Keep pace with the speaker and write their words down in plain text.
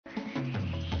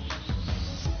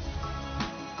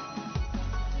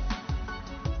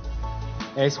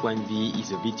S1V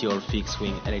is a VTOL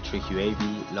fixed-wing electric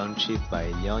UAV launched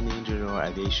by Liaoning General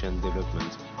Aviation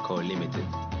Development Co. Limited.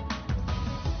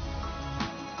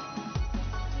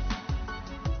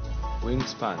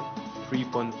 Wingspan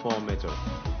 3.4 meters.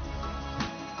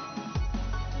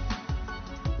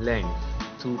 Length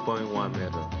 2.1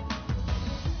 meters.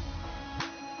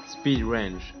 Speed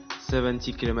range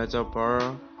 70 km per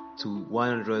hour to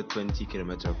 120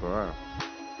 km per hour.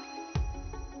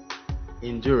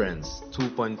 Endurance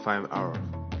 2.5 hours.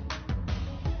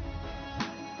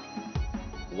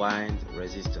 Wind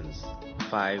resistance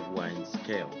 5 wind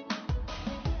scale.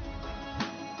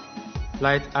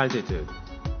 Flight altitude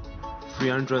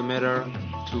 300 meter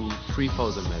to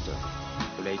 3000 meter.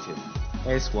 Related.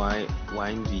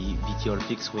 SY-1V VTOL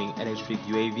fixed-wing electric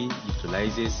UAV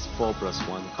utilizes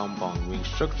 4+1 compound wing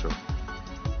structure.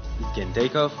 It can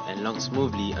take off and land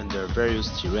smoothly under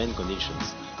various terrain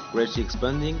conditions, greatly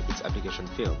expanding its application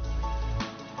field.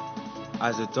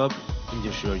 As a top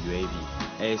industrial UAV,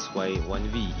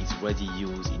 SY-1V is ready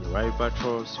use in rail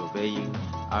patrol, surveying,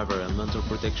 environmental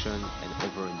protection, and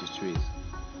other industries.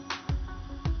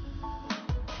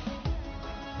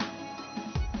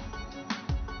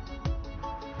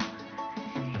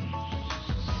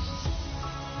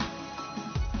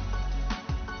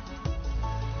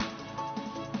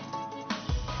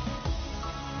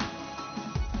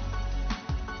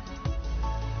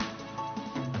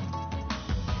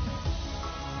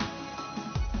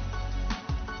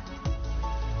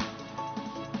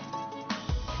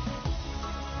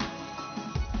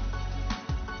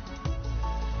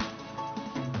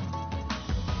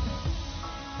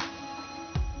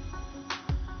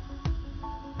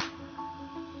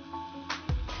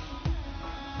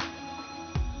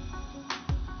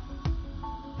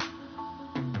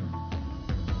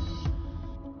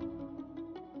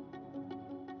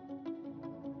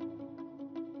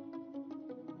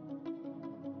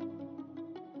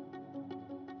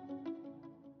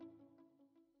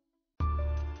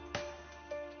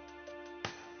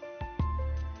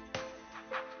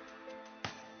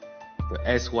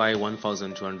 The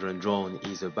SY-1200 drone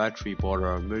is a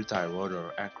battery-powered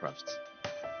multi-rotor aircraft.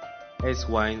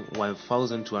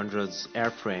 SY-1200's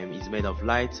airframe is made of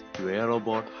light,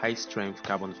 reliable, high-strength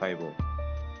carbon fiber.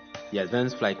 The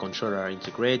advanced flight controller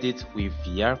integrated with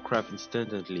the aircraft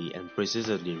instantly and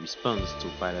precisely responds to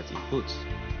pilot inputs.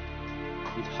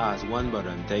 It has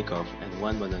one-button takeoff and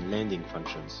one-button landing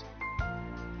functions.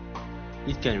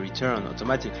 It can return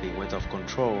automatically when off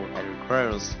control and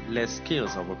requires less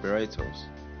skills of operators.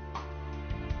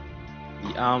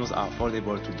 The arms are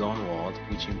foldable to downward,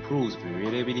 which improves the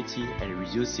reliability and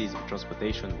reduces the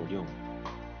transportation volume.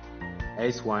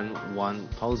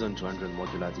 SY-1200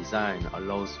 modular design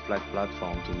allows flight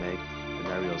platform to make an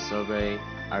aerial survey,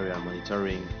 aerial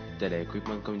monitoring,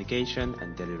 tele-equipment communication,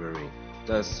 and delivery,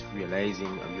 thus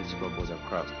realizing a multi-purpose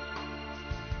aircraft.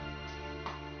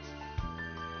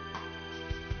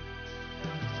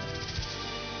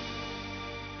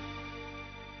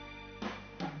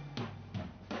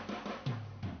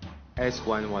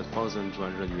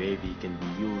 SY-1200 UAV can be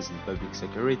used in public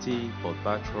security, port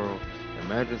patrol,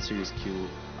 emergency rescue,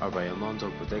 environmental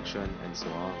protection, and so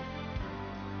on.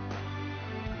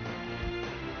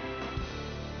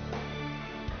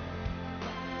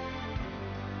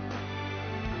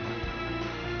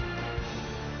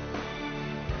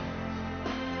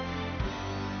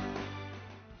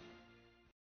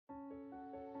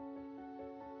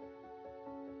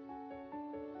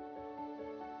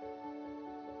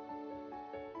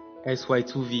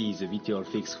 SY-2V is a VTOL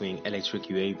fixed-wing electric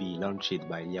UAV launched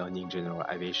by Liaoning General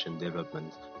Aviation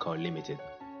Development Co. Limited.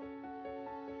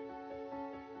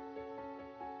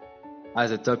 As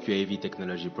a top UAV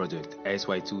technology product,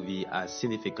 SY-2V has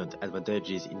significant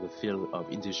advantages in the field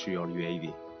of industrial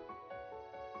UAV.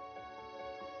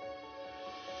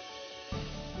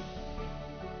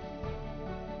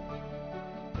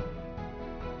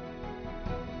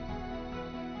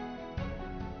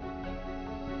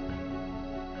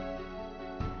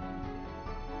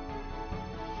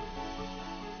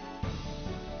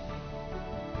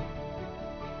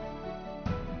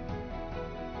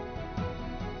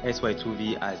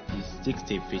 SY-2V has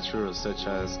distinctive features such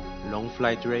as long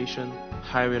flight duration,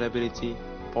 high reliability,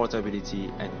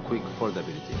 portability, and quick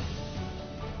foldability.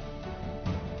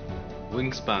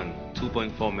 Wingspan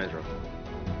 2.4 meters.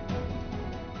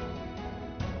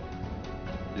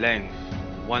 Length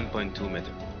 1.2 meters.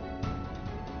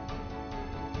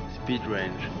 Speed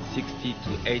range 60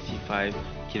 to 85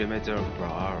 km per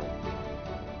hour.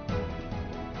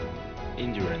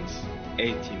 Endurance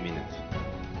 80 minutes.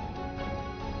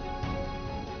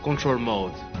 Control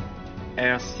mode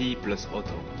RC plus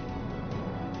auto.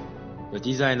 The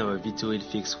design of a V2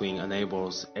 fixed-wing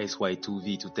enables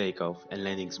SY2V to take off and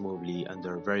landing smoothly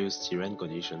under various terrain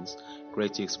conditions,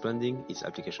 greatly expanding its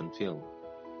application field.